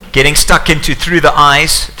getting stuck into through their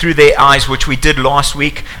eyes, which we did last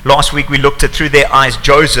week. Last week we looked at through their eyes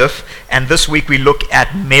Joseph, and this week we look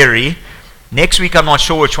at Mary. Next week I'm not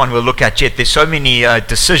sure which one we'll look at yet. There's so many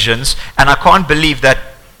decisions, and I can't believe that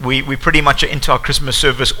we pretty much are into our Christmas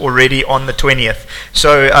service already on the 20th.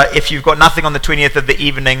 So if you've got nothing on the 20th of the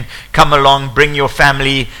evening, come along, bring your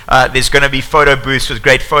family. There's going to be photo booths with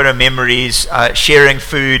great photo memories, sharing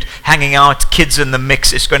food, hanging out, kids in the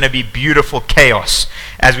mix. It's going to be beautiful chaos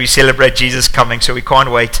as we celebrate Jesus coming. So we can't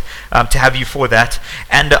wait to have you for that.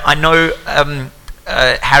 And I know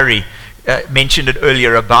Harry mentioned it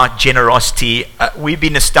earlier about generosity. We've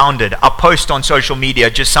been astounded. I post on social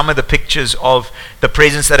media just some of the pictures of the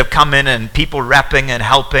presents that have come in and people wrapping and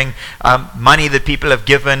helping, money that people have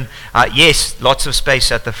given. Yes, lots of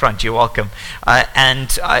space at the front. You're welcome.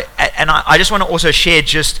 And I just want to also share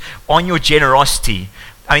just on your generosity.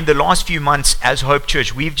 I mean, the last few months as Hope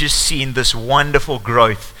Church, we've just seen this wonderful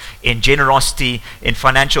growth in generosity, in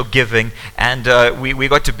financial giving, and we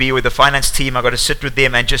got to be with the finance team. I got to sit with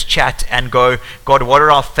them and just chat and go, God, what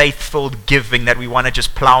are our faithful giving that we want to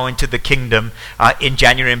just plow into the kingdom in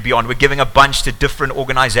January and beyond? We're giving a bunch to different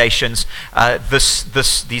organizations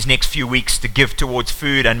these next few weeks to give towards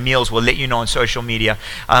food and meals. We'll let you know on social media.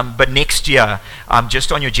 But next year,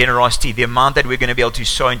 just on your generosity, the amount that we're going to be able to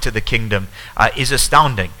sow into the kingdom is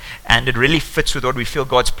astounding. And it really fits with what we feel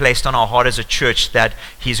God's placed on our heart as a church, that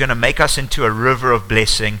He's going to make us into a river of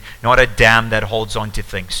blessing, not a dam that holds on to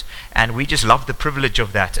things. And we just love the privilege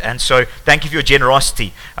of that. And so thank you for your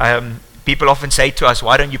generosity. People often say to us,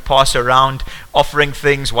 why don't you pass around offering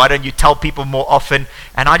things? Why don't you tell people more often?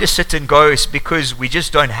 And I just sit and go, it's because we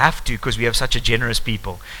just don't have to, because we have such a generous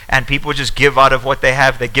people. And people just give out of what they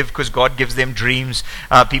have. They give because God gives them dreams.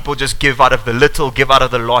 People just give out of the little, give out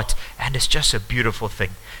of the lot. And it's just a beautiful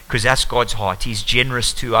thing, because that's God's heart. He's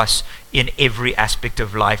generous to us in every aspect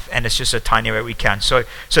of life, and it's just a tiny way we can. So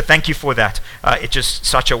thank you for that. It's just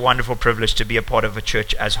such a wonderful privilege to be a part of a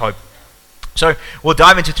church as Hope. So we'll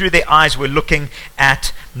dive into Through Their Eyes. We're looking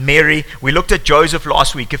at Mary. We looked at Joseph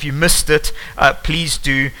last week. If you missed it, please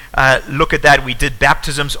do look at that. We did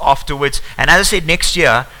baptisms afterwards. And as I said, next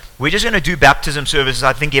year, we're just going to do baptism services,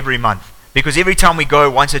 I think, every month. Because every time we go,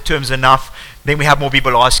 once a term's enough, then we have more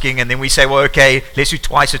people asking, and then we say, well, okay, let's do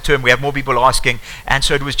twice a term. We have more people asking. And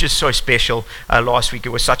so it was just so special last week. It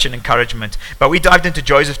was such an encouragement. But we dived into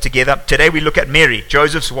Joseph together. Today we look at Mary,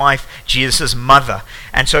 Joseph's wife, Jesus' mother.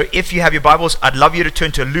 And so if you have your Bibles, I'd love you to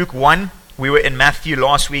turn to Luke 1. We were in Matthew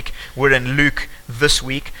last week. We're in Luke this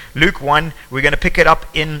week. Luke 1, we're going to pick it up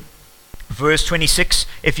in verse 26.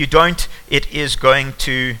 If you don't, it is going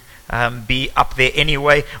to be up there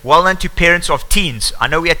anyway. Well done to parents of teens. I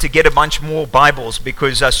know we had to get a bunch more Bibles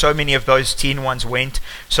because so many of those teen ones went.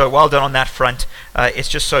 So well done on that front. It's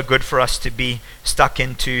just so good for us to be stuck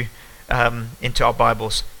into our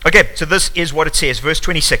Bibles. Okay, so this is what it says, verse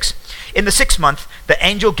 26. In the 6th month, the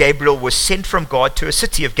angel Gabriel was sent from God to a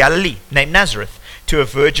city of Galilee named Nazareth, to a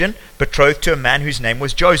virgin betrothed to a man whose name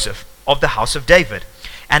was Joseph, of the house of David.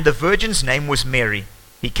 And the virgin's name was Mary.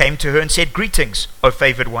 He came to her and said, "Greetings, O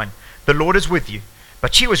favored one. The Lord is with you."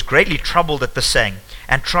 But she was greatly troubled at the saying,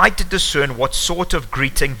 and tried to discern what sort of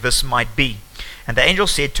greeting this might be. And the angel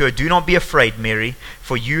said to her, "Do not be afraid, Mary,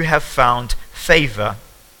 for you have found favor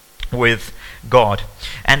with God."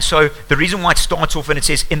 And so the reason why it starts off and it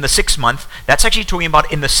says in the 6th month, that's actually talking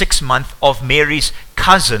about in the 6th month of Mary's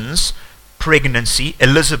cousin's pregnancy,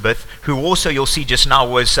 Elizabeth, who also, you'll see just now,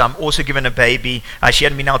 was also given a baby. She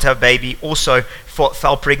hadn't been able to have a baby, also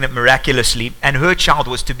fell pregnant miraculously, and her child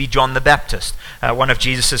was to be John the Baptist, one of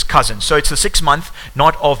Jesus' cousins. So it's the 6th month,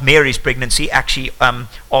 not of Mary's pregnancy, actually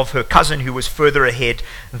of her cousin, who was further ahead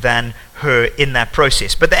than her in that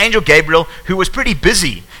process. But the angel Gabriel, who was pretty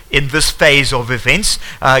busy in this phase of events,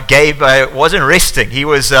 wasn't resting. He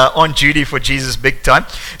was on duty for Jesus big time.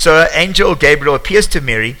 So angel Gabriel appears to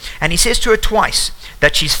Mary, and he says to her twice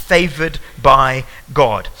that she's favored by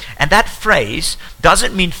God. And that phrase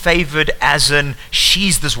doesn't mean favored as in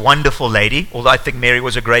she's this wonderful lady, although I think Mary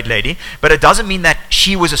was a great lady, but it doesn't mean that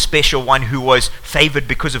she was a special one who was favored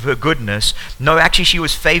because of her goodness. No, actually she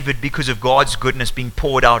was favored because of God's goodness being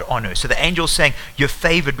poured out on her. So the angel's saying you're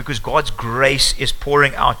favored because God's grace is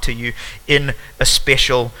pouring out to you in a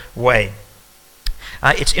special way.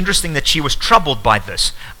 It's interesting that she was troubled by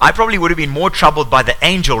this. I probably would have been more troubled by the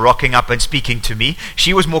angel rocking up and speaking to me.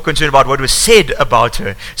 She was more concerned about what was said about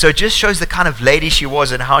her. So it just shows the kind of lady she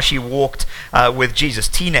was and how she walked with Jesus.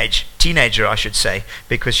 Teenager, I should say,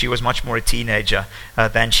 because she was much more a teenager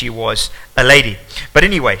than she was a lady. But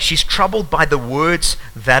anyway, she's troubled by the words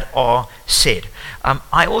that are said.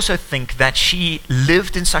 I also think that she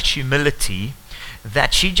lived in such humility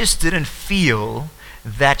that she just didn't feel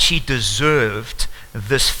that she deserved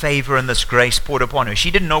this favor and this grace poured upon her.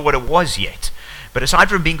 She didn't know what it was yet. But aside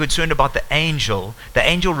from being concerned about the angel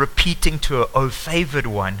repeating to her, "Oh, favored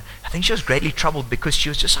one," I think she was greatly troubled because she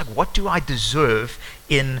was just like, what do I deserve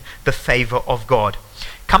in the favor of God?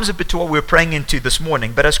 Comes a bit to what we were praying into this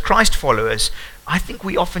morning, but as Christ followers, I think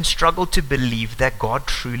we often struggle to believe that God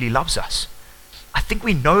truly loves us. I think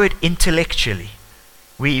we know it intellectually.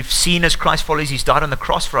 We've seen as Christ followers, He's died on the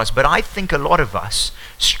cross for us, but I think a lot of us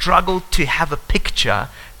struggle to have a picture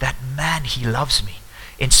that, man, He loves me.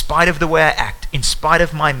 In spite of the way I act, in spite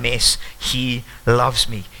of my mess, He loves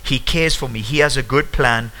me. He cares for me. He has a good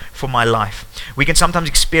plan for my life. We can sometimes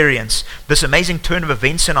experience this amazing turn of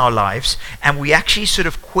events in our lives, and we actually sort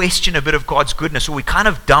of question a bit of God's goodness, or we kind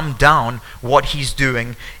of dumb down what He's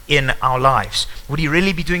doing in our lives. Would He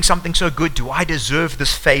really be doing something so good? Do I deserve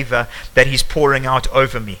this favor that He's pouring out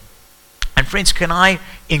over me? And friends, can I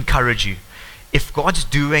encourage you? If God's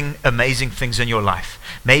doing amazing things in your life,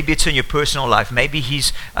 maybe it's in your personal life, maybe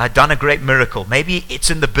He's done a great miracle, maybe it's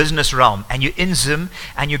in the business realm, and you're in Zim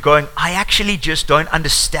and you're going, I actually just don't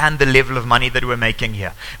understand the level of money that we're making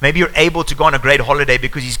here. Maybe you're able to go on a great holiday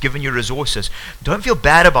because He's given you resources. Don't feel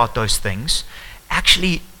bad about those things.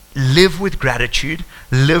 Actually, live with gratitude,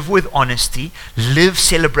 live with honesty, live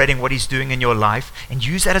celebrating what He's doing in your life, and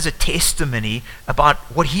use that as a testimony about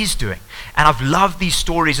what He's doing. And I've loved these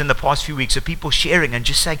stories in the past few weeks of people sharing and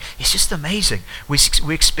just saying, it's just amazing.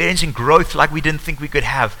 We're experiencing growth like we didn't think we could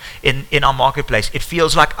have in our marketplace. It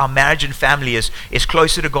feels like our marriage and family is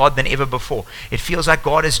closer to God than ever before. It feels like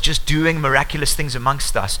God is just doing miraculous things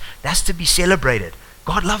amongst us. That's to be celebrated.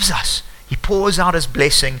 God loves us. He pours out His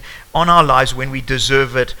blessing on our lives when we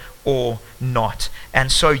deserve it or not. And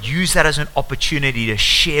so use that as an opportunity to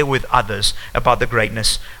share with others about the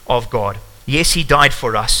greatness of God. Yes, He died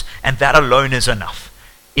for us, and that alone is enough.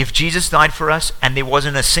 If Jesus died for us and there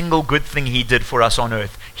wasn't a single good thing He did for us on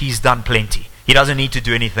earth, He's done plenty. He doesn't need to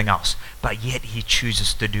do anything else, but yet He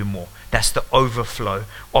chooses to do more. That's the overflow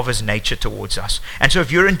of His nature towards us. And so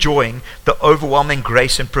if you're enjoying the overwhelming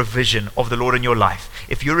grace and provision of the Lord in your life,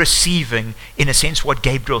 if you're receiving, in a sense, what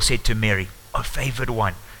Gabriel said to Mary, "Oh, favored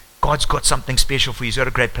one, God's got something special for you. He's got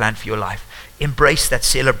a great plan for your life." Embrace that,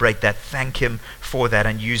 celebrate that, thank Him for that,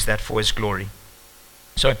 and use that for His glory.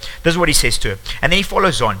 So this is what He says to her. And then He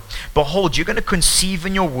follows on. "Behold, you're going to conceive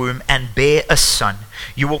in your womb and bear a son.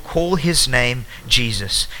 You will call his name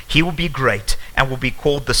Jesus. He will be great and will be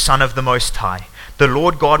called the Son of the Most High. The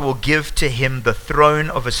Lord God will give to him the throne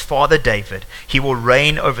of his father David. He will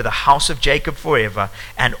reign over the house of Jacob forever,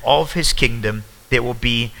 and of his kingdom there will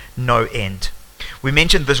be no end." We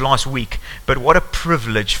mentioned this last week, but what a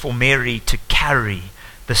privilege for Mary to carry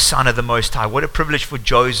the Son of the Most High. What a privilege for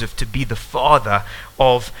Joseph to be the father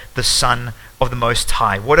of the Son of the Most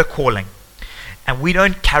High. What a calling. And we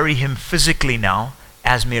don't carry Him physically now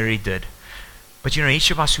as Mary did. But you know,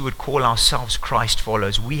 each of us who would call ourselves Christ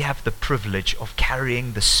followers, we have the privilege of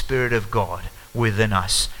carrying the Spirit of God within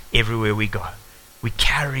us everywhere we go. We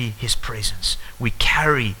carry His presence. We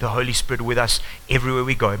carry the Holy Spirit with us everywhere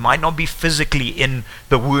we go. It might not be physically in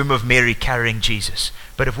the womb of Mary carrying Jesus,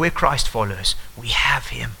 but if we're Christ followers, we have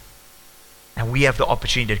Him. And we have the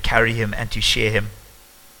opportunity to carry Him and to share Him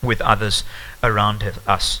with others around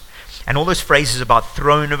us. And all those phrases about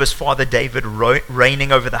throne of his father David,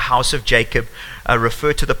 reigning over the house of Jacob,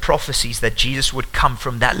 refer to the prophecies that Jesus would come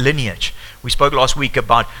from that lineage. We spoke last week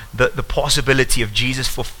about the possibility of Jesus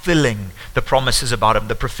fulfilling the promises about Him,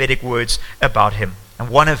 the prophetic words about Him. And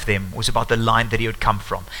one of them was about the line that He would come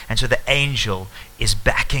from. And so the angel is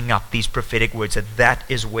backing up these prophetic words that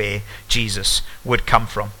is where Jesus would come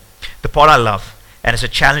from. The part I love, and it's a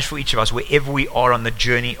challenge for each of us, wherever we are on the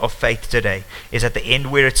journey of faith today, is at the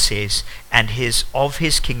end where it says, "And of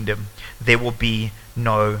his kingdom there will be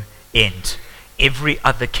no end." Every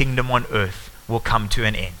other kingdom on earth will come to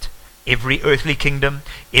an end. Every earthly kingdom,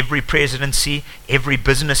 every presidency, every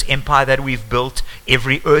business empire that we've built,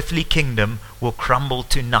 every earthly kingdom will crumble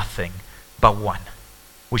to nothing but one,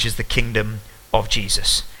 which is the kingdom of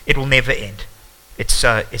Jesus. It will never end. It's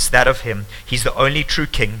that of Him. He's the only true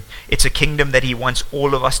King. It's a kingdom that He wants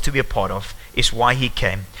all of us to be a part of. It's why He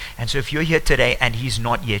came. And so if you're here today and He's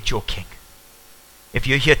not yet your King, if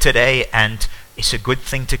you're here today and it's a good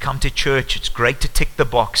thing to come to church, it's great to tick the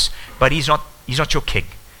box, but He's not your King.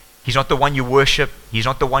 He's not the one you worship. He's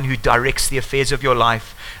not the one who directs the affairs of your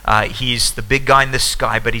life. He's the big guy in the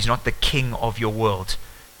sky, but He's not the King of your world.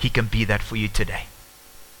 He can be that for you today.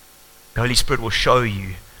 The Holy Spirit will show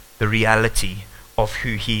you the reality of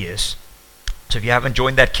who He is. So if you haven't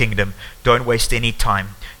joined that kingdom, don't waste any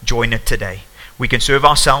time. Join it today. We can serve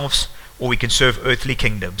ourselves or we can serve earthly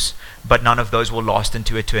kingdoms, but none of those will last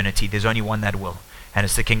into eternity. There's only one that will, and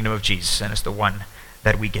it's the kingdom of Jesus, and it's the one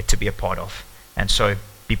that we get to be a part of. And so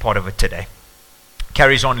be part of it today.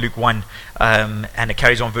 Carries on Luke 1, and it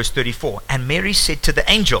carries on verse 34. And Mary said to the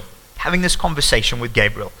angel, having this conversation with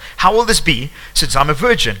Gabriel, "How will this be, since I'm a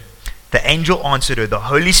virgin?" The angel answered her, "The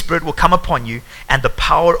Holy Spirit will come upon you, and the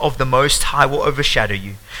power of the Most High will overshadow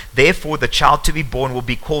you. Therefore the child to be born will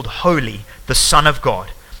be called Holy, the Son of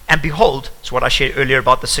God. And behold," it's what I shared earlier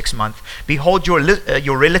about the 6th month, "behold,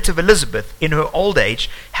 your relative Elizabeth, in her old age,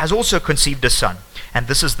 has also conceived a son. And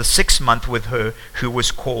this is the 6th month with her who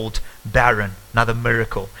was called barren." Another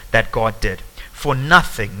miracle that God did. "For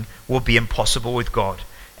nothing will be impossible with God."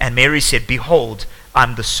 And Mary said, "Behold,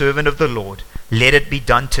 I'm the servant of the Lord. Let it be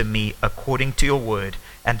done to me according to your word."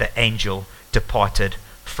 And the angel departed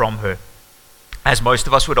from her. As most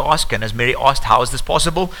of us would ask, and as Mary asked, how is this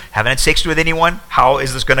possible? Haven't had sex with anyone? How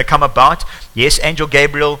is this going to come about? Yes, Angel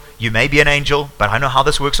Gabriel, you may be an angel, but I know how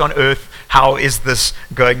this works on earth. How is this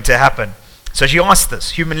going to happen? So she asked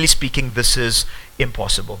this. Humanly speaking, this is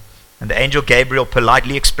impossible. And the angel Gabriel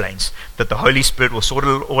politely explains that the Holy Spirit will sort it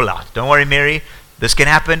all out. Don't worry, Mary, this can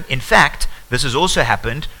happen. In fact, this has also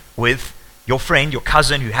happened with your friend, your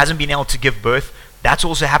cousin who hasn't been able to give birth. That's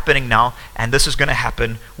also happening now, and this is going to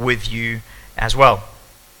happen with you as well.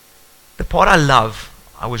 The part I love,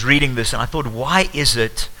 I was reading this and I thought, why is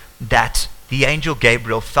it that the angel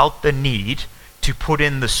Gabriel felt the need to put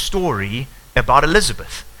in the story about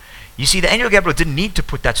Elizabeth? You see, the angel Gabriel didn't need to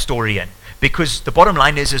put that story in, because the bottom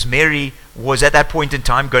line is Mary was at that point in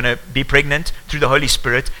time going to be pregnant through the Holy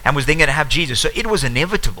Spirit and was then going to have Jesus. So it was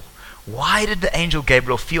inevitable. Why did the angel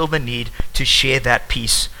Gabriel feel the need to share that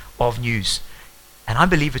piece of news? And I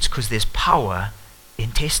believe it's because there's power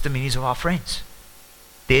in testimonies of our friends.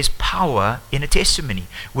 There's power in a testimony.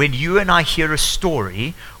 When you and I hear a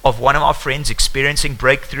story of one of our friends experiencing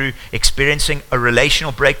breakthrough, experiencing a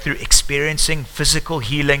relational breakthrough, experiencing physical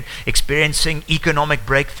healing, experiencing economic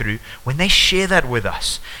breakthrough, when they share that with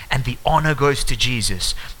us and the honor goes to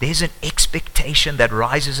Jesus, there's an expectation that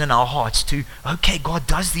rises in our hearts to, okay, God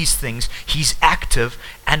does these things, He's active,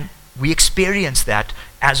 and we experience that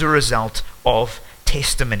as a result of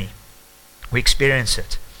testimony. We experience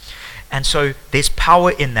it. And so there's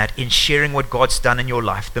power in that, in sharing what God's done in your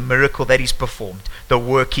life, the miracle that He's performed, the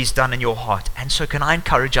work He's done in your heart. And so can I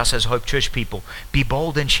encourage us as Hope Church people, be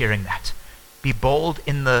bold in sharing that. Be bold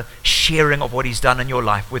in the sharing of what He's done in your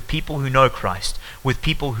life with people who know Christ, with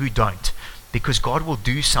people who don't, because God will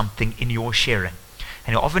do something in your sharing.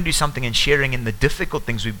 And He'll often do something in sharing in the difficult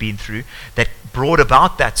things we've been through that brought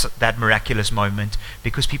about that miraculous moment,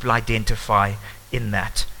 because people identify in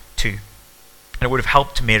that too. And it would have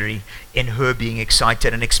helped Mary in her being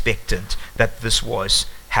excited and expectant that this was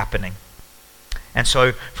happening. And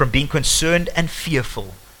so from being concerned and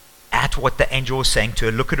fearful at what the angel was saying to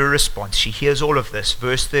her, look at her response. She hears all of this.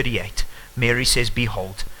 Verse 38, Mary says,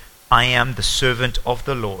 "Behold, I am the servant of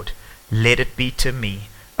the Lord. Let it be to me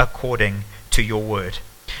according to your word."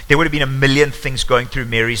 There would have been a million things going through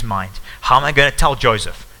Mary's mind. How am I going to tell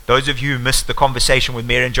Joseph? Those of you who missed the conversation with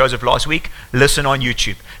Mary and Joseph last week, listen on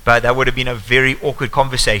YouTube. But that would have been a very awkward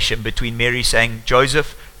conversation between Mary saying,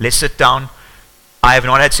 "Joseph, let's sit down. I have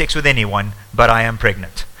not had sex with anyone, but I am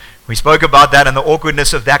pregnant." We spoke about that and the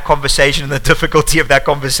awkwardness of that conversation and the difficulty of that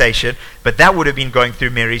conversation. But that would have been going through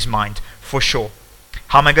Mary's mind for sure.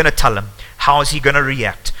 How am I going to tell him? How is he going to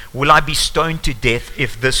react? Will I be stoned to death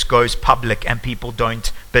if this goes public and people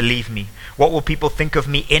don't believe me? What will people think of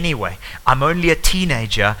me anyway? I'm only a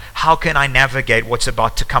teenager. How can I navigate what's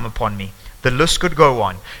about to come upon me? The list could go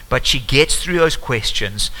on, but she gets through those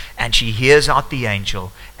questions and she hears out the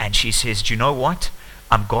angel and she says, "Do you know what?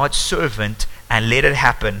 I'm God's servant, and let it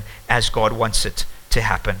happen as God wants it to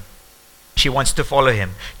happen." She wants to follow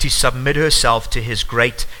Him, to submit herself to His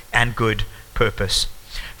great and good purpose.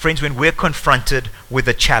 Friends, when we're confronted with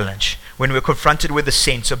a challenge, when we're confronted with a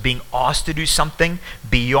sense of being asked to do something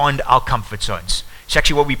beyond our comfort zones, it's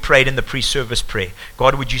actually what we prayed in the pre-service prayer.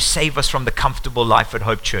 God, would you save us from the comfortable life at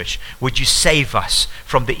Hope Church? Would you save us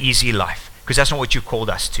from the easy life? Because that's not what you've called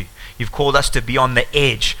us to. You've called us to be on the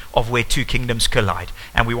edge of where two kingdoms collide,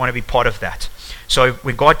 and we want to be part of that. So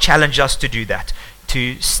when God challenged us to do that,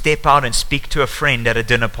 to step out and speak to a friend at a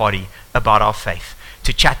dinner party about our faith,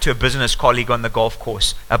 to chat to a business colleague on the golf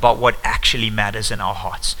course about what actually matters in our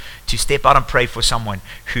hearts, to step out and pray for someone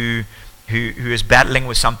who is battling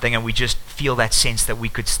with something and we just feel that sense that we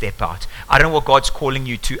could step out. I don't know what God's calling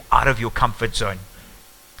you to out of your comfort zone,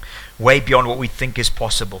 way beyond what we think is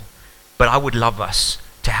possible. But I would love us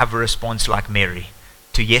to have a response like Mary,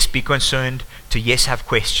 to yes, be concerned, to yes, have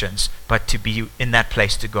questions, but to be in that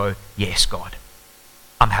place to go, yes, God,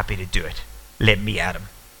 I'm happy to do it. Let me at him.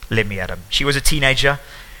 Let me at him. She was a teenager,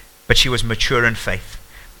 but she was mature in faith.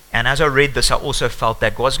 And as I read this, I also felt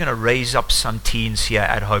that God's going to raise up some teens here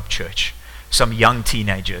at Hope Church, some young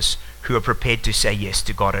teenagers who are prepared to say yes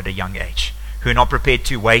to God at a young age, who are not prepared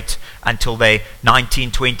to wait until they're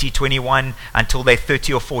 19, 20, 21, until they're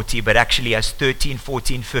 30 or 40, but actually as 13,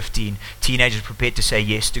 14, 15, teenagers prepared to say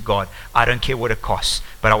yes to God. I don't care what it costs,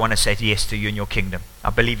 but I want to say yes to you in your kingdom. I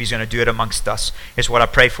believe he's going to do it amongst us. It's what I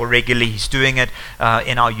pray for regularly. He's doing it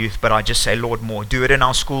in our youth, but I just say, Lord, more. Do it in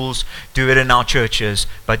our schools, do it in our churches,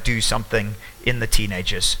 but do something in the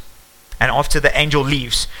teenagers. And after the angel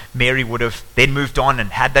leaves, Mary would have then moved on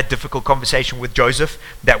and had that difficult conversation with Joseph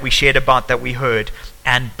that we shared about, that we heard,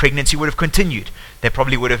 and pregnancy would have continued. They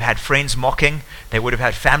probably would have had friends mocking. They would have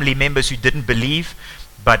had family members who didn't believe.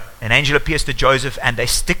 But an angel appears to Joseph, and they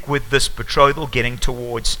stick with this betrothal, getting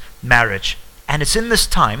towards marriage. And it's in this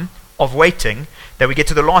time of waiting that we get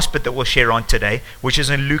to the last bit that we'll share on today, which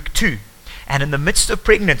is in Luke 2. And in the midst of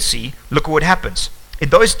pregnancy, look at what happens. In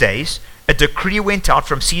those days, a decree went out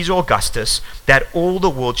from Caesar Augustus that all the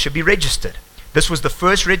world should be registered. This was the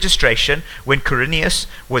first registration when Quirinius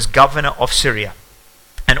was governor of Syria.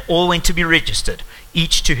 And all went to be registered,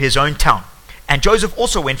 each to his own town. And Joseph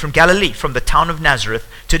also went from Galilee, from the town of Nazareth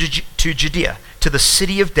to Judea, to the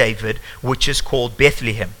city of David, which is called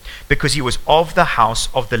Bethlehem, because he was of the house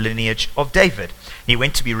of the lineage of David. He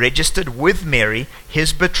went to be registered with Mary,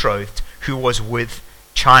 his betrothed, who was with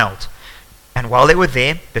child. And while they were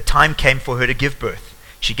there, the time came for her to give birth.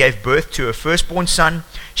 She gave birth to her firstborn son.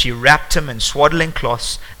 She wrapped him in swaddling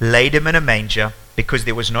cloths, laid him in a manger, because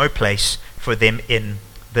there was no place for them in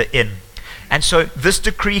the inn. And so this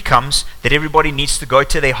decree comes that everybody needs to go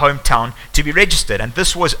to their hometown to be registered. And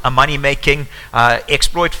this was a money-making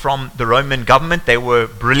exploit from the Roman government. They were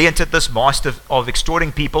brilliant at this, master of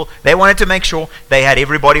extorting people. They wanted to make sure they had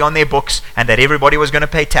everybody on their books and that everybody was going to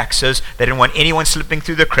pay taxes. They didn't want anyone slipping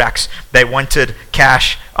through the cracks. They wanted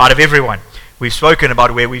cash out of everyone. We've spoken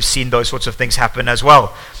about where we've seen those sorts of things happen as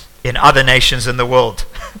well in other nations in the world.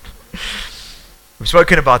 We've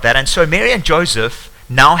spoken about that. And so Mary and Joseph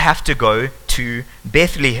now have to go to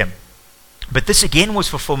Bethlehem. But this again was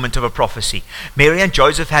fulfillment of a prophecy. Mary and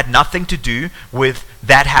Joseph had nothing to do with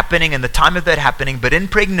that happening and the time of that happening, but in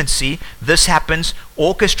pregnancy, this happens,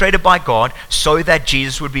 orchestrated by God, so that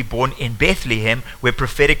Jesus would be born in Bethlehem, where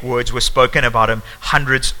prophetic words were spoken about him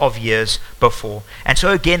hundreds of years before. And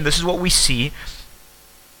so again, this is what we see,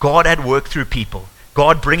 God at work through people.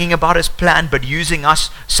 God bringing about his plan, but using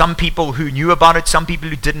us, some people who knew about it, some people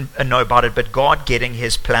who didn't know about it, but God getting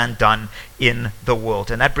his plan done in the world.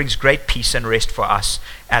 And that brings great peace and rest for us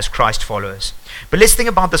as Christ followers. But let's think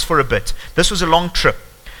about this for a bit. This was a long trip.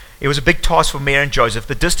 It was a big task for Mary and Joseph.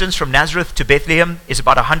 The distance from Nazareth to Bethlehem is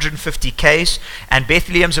about 150 k's, and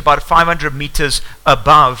Bethlehem's about 500 meters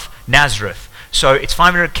above Nazareth. So it's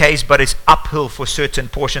 500 k's, but it's uphill for certain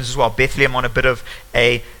portions as well. Bethlehem on a bit of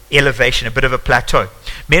a elevation, a bit of a plateau.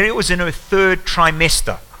 Mary was in her third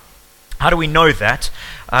trimester. How do we know that?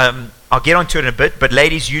 I'll get onto it in a bit, but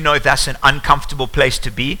ladies, you know that's an uncomfortable place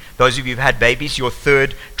to be. Those of you who've had babies, your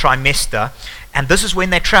third trimester. And this is when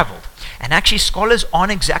they traveled. And actually, scholars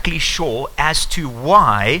aren't exactly sure as to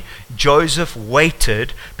why Joseph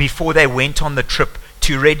waited before they went on the trip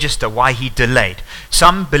to register, why he delayed.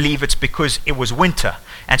 Some believe it's because it was winter.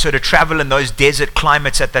 And so to travel in those desert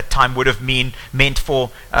climates at that time would have meant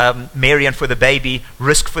for Mary and for the baby,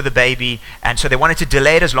 risk for the baby. And so they wanted to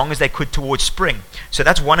delay it as long as they could towards spring. So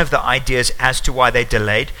that's one of the ideas as to why they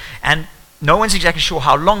delayed. And no one's exactly sure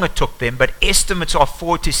how long it took them, but estimates are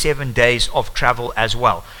 4 to 7 days of travel as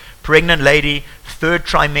well. Pregnant lady, third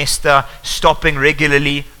trimester, stopping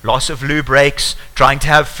regularly, loss of loo breaks, trying to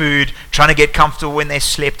have food, trying to get comfortable when they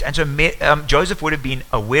slept. And so Joseph would have been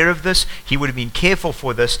aware of this. He would have been careful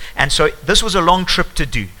for this. And so this was a long trip to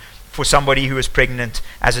do for somebody who was pregnant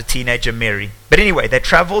as a teenager, Mary. But anyway, they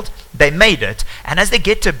traveled, they made it. And as they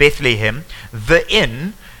get to Bethlehem, the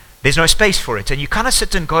inn, there's no space for it. And you kind of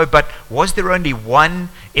sit and go, but was there only one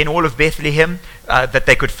in all of Bethlehem that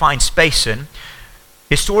they could find space in?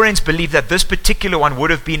 Historians believe that this particular one would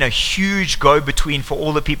have been a huge go-between for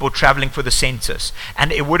all the people traveling for the census.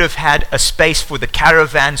 And it would have had a space for the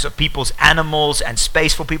caravans of people's animals and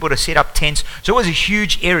space for people to set up tents. So it was a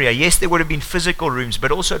huge area. Yes, there would have been physical rooms,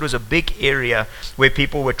 but also it was a big area where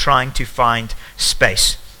people were trying to find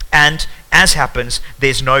space. And as happens,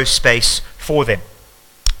 there's no space for them.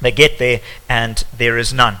 They get there and there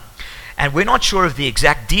is none. And we're not sure of the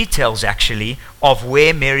exact details, actually, of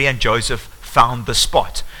where Mary and Joseph found the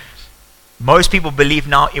spot. Most people believe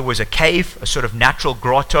now it was a cave, a sort of natural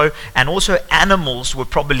grotto, and also animals were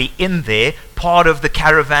probably in there, part of the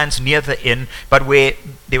caravans near the inn, but where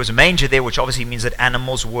there was a manger there, which obviously means that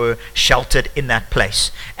animals were sheltered in that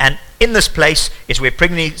place. And in this place is where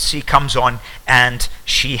pregnancy comes on, and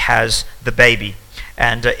she has the baby.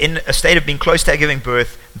 And in a state of being close to giving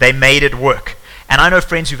birth, they made it work. And I know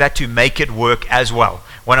friends who've had to make it work as well.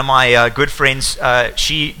 One of my good friends,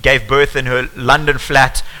 she gave birth in her London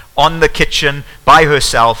flat on the kitchen by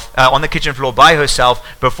herself, on the kitchen floor by herself,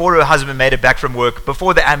 before her husband made it back from work,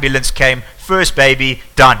 before the ambulance came. First baby,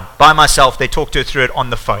 done. By myself, they talked her through it on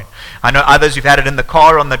the phone. I know others who've had it in the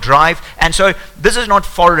car, on the drive. And so this is not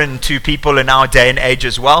foreign to people in our day and age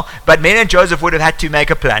as well. But Mary and Joseph would have had to make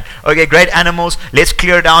a plan. Okay, great animals, let's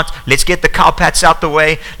clear it out. Let's get the cow pats out the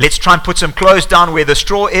way. Let's try and put some clothes down where the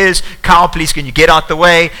straw is. Cow, please, can you get out the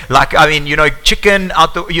way? Chicken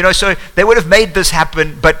out the, so they would have made this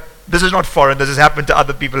happen, but this is not foreign. This has happened to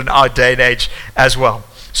other people in our day and age as well.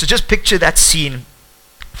 So just picture that scene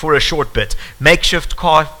for a short bit. Makeshift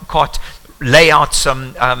cot, lay out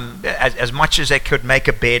some, as much as they could, make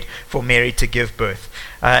a bed for Mary to give birth.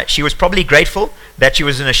 She was probably grateful that she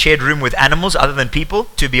was in a shared room with animals other than people,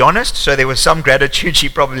 to be honest. So there was some gratitude she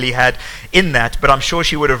probably had in that. But I'm sure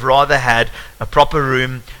she would have rather had a proper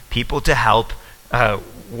room, people to help,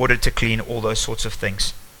 water to clean, all those sorts of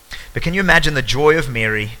things. But can you imagine the joy of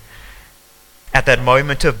Mary at that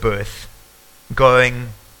moment of birth,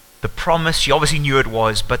 going, the promise, she obviously knew it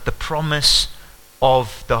was, but the promise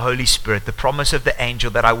of the Holy Spirit, the promise of the angel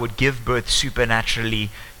that I would give birth supernaturally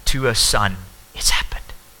to a son, it's happened.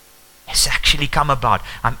 It's actually come about.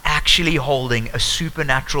 I'm actually holding a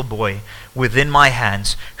supernatural boy within my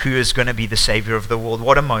hands who is going to be the Savior of the world.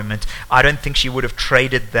 What a moment. I don't think she would have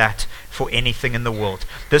traded that for anything in the world.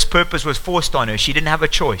 This purpose was forced on her. She didn't have a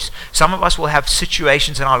choice. Some of us will have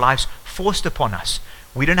situations in our lives forced upon us.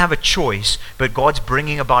 We don't have a choice, but God's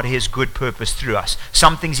bringing about his good purpose through us.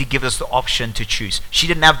 Some things he gives us the option to choose. She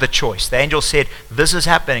didn't have the choice. The angel said, this is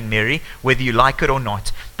happening, Mary, whether you like it or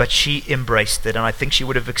not. But she embraced it, and I think she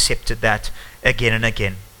would have accepted that again and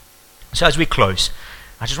again. So as we close,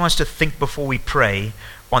 I just want us to think before we pray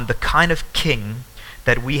on the kind of king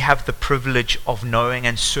that we have the privilege of knowing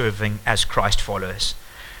and serving as Christ followers.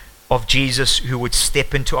 Of Jesus who would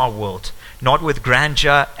step into our world, not with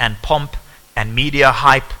grandeur and pomp and media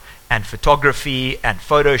hype and photography and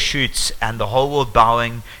photo shoots and the whole world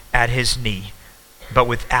bowing at his knee, but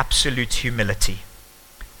with absolute humility.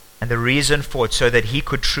 And the reason for it, so that he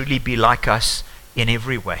could truly be like us in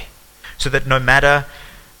every way. So that no matter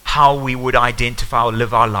how we would identify or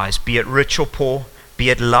live our lives, be it rich or poor, be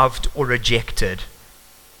it loved or rejected,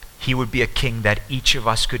 he would be a king that each of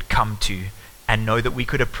us could come to and know that we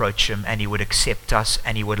could approach him and he would accept us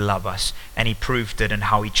and he would love us. And he proved it in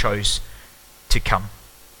how he chose to come.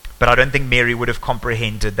 But I don't think Mary would have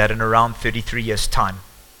comprehended that in around 33 years' time,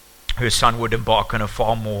 her son would embark on a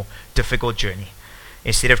far more difficult journey.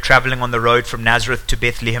 Instead of traveling on the road from Nazareth to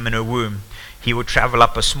Bethlehem in her womb, he would travel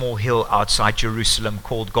up a small hill outside Jerusalem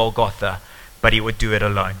called Golgotha, but he would do it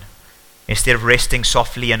alone. Instead of resting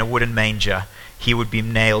softly in a wooden manger, he would be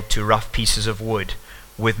nailed to rough pieces of wood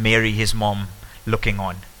with Mary, his mom, looking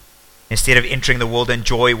on. Instead of entering the world in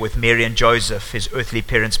joy with Mary and Joseph, his earthly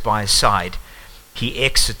parents, by his side, he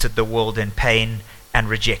exited the world in pain and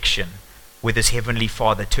rejection, with his heavenly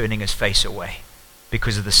Father turning his face away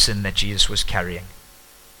because of the sin that Jesus was carrying.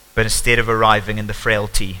 But instead of arriving in the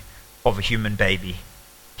frailty of a human baby,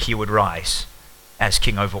 he would rise as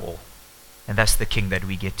king over all. And that's the king that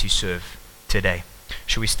we get to serve today.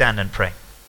 Shall we stand and pray?